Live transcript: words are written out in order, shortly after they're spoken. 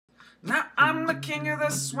king of the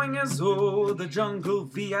swingers, oh, the jungle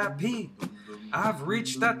VIP. I've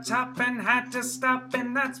reached the top and had to stop,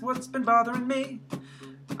 and that's what's been bothering me.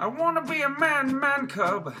 I wanna be a man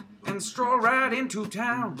cub and stroll right into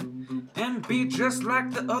town and be just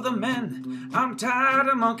like the other men. I'm tired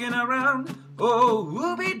of monkeying around. Oh,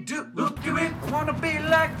 whoopie-doo, wanna be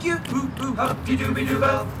like you.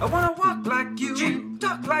 Humpty-dooby-doo-bell. I wanna walk like you,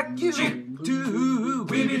 talk like you, do.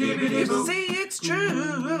 You see, it's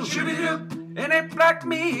true. Shooby-doo. And ape like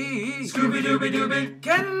me, Scooby-Dooby-Dooby,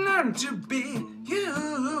 can learn to be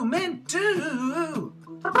human too.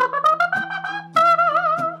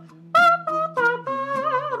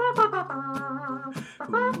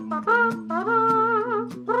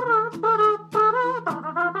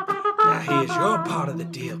 Now here's your part of the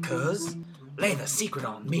deal, cuz. Lay the secret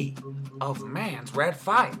on me of man's red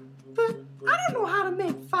fire. But I don't know how to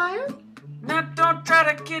make fire. Now don't try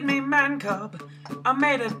to kid me, man cub. I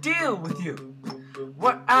made a deal with you.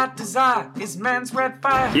 What I desire is man's red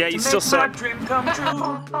fire. Yeah, you to still make suck. my dream come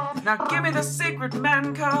true. Now give me the secret,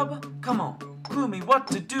 man cub. Come on, clue me what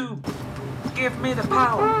to do. Give me the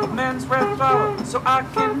power of man's red flower so I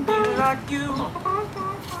can be like you.